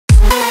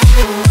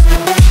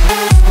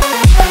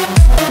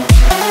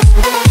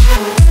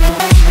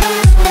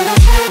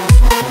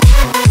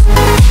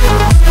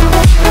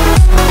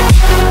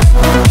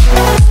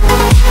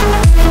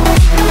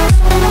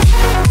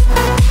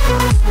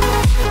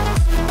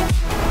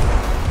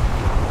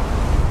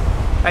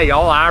Hey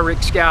y'all,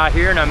 IrixGuy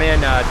here, and I'm in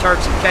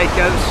Turks and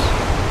Caicos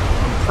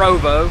in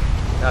Provo,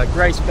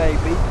 Grace Bay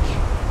Beach.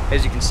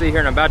 As you can see here,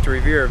 and I'm about to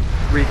review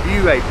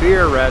a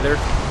beer rather.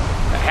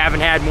 I haven't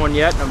had one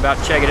yet, and I'm about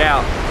to check it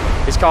out.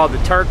 It's called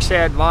the Turks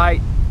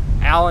Light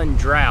Allen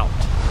Drought.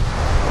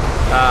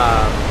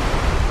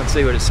 Let's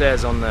see what it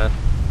says on the...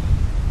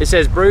 It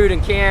says brewed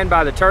and canned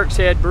by the Turks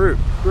Head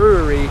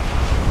Brewery,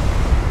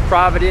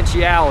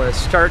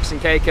 Providenciales, Turks and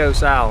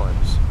Caicos Islands.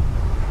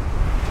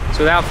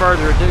 So without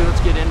further ado,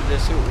 let's get into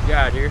this, see what we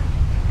got here.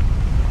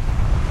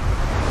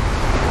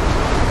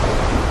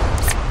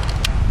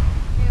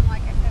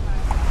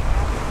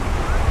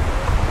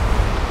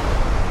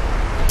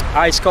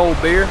 Ice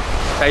cold beer,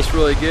 tastes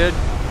really good.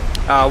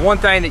 One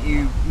thing that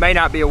you may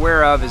not be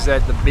aware of is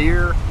that the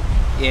beer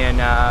in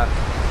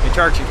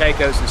Turks and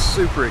Caicos is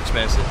super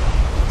expensive.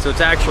 So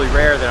it's actually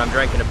rare that I'm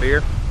drinking a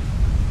beer.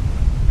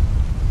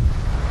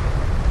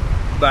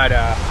 But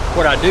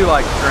what I do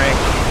like to drink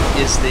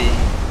is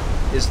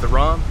the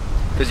rum,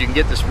 because you can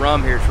get this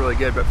rum here, it's really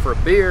good. But for a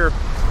beer,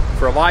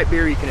 for a light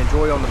beer you can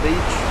enjoy on the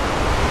beach,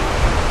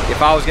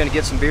 if I was going to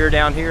get some beer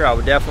down here, I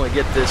would definitely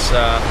get this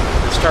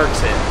this Turks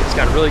Head. It's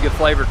got a really good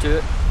flavor to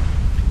it.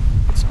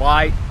 It's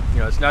light, you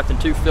know, it's nothing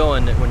too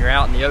filling that when you're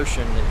out in the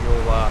ocean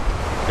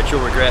that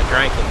you'll regret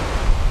drinking.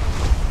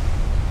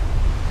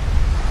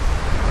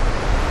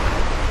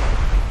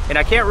 And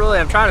I can't really,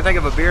 I'm trying to think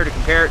of a beer to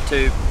compare it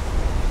to.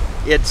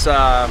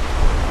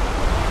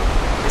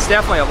 It's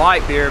definitely a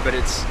light beer, but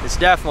it's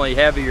definitely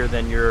heavier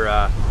than your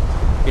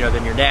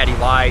than your Natty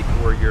Light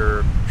or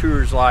your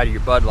Coors Light or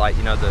your Bud Light.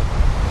 You know, the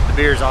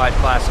beers I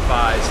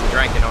classify as the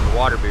drinking on the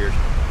water beers.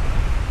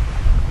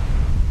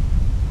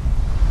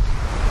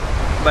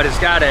 But it's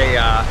got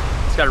a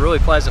really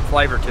pleasant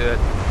flavor to it.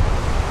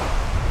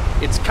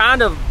 It's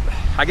kind of,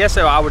 I guess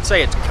I would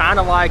say it's kind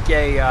of like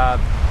a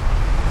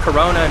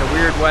Corona in a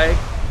weird way,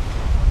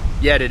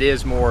 yet it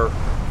is more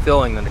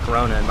filling than the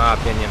Corona in my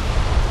opinion.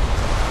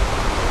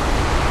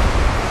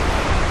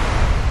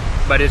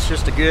 But it's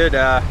just a good,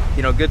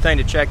 good thing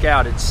to check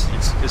out. It's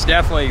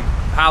definitely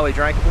highly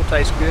drinkable,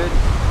 tastes good.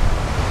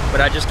 But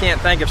I just can't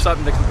think of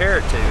something to compare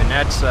it to, and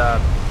that's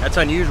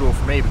unusual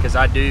for me, because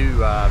I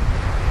do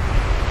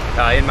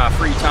in my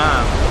free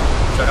time,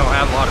 which I don't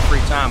have a lot of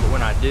free time, but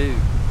when I do,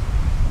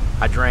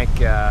 I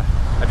drink a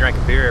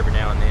beer every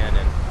now and then,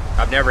 and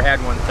I've never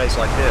had one that tastes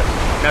like this.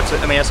 That's a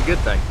good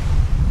thing.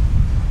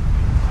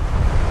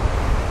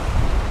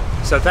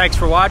 So thanks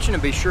for watching,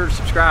 and be sure to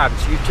subscribe.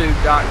 It's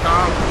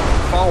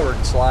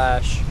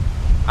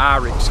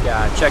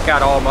youtube.com/IrixGuy. Check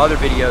out all my other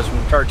videos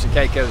from Turks and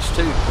Caicos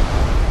too.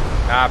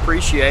 I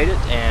appreciate it,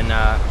 and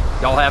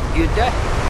y'all have a good day.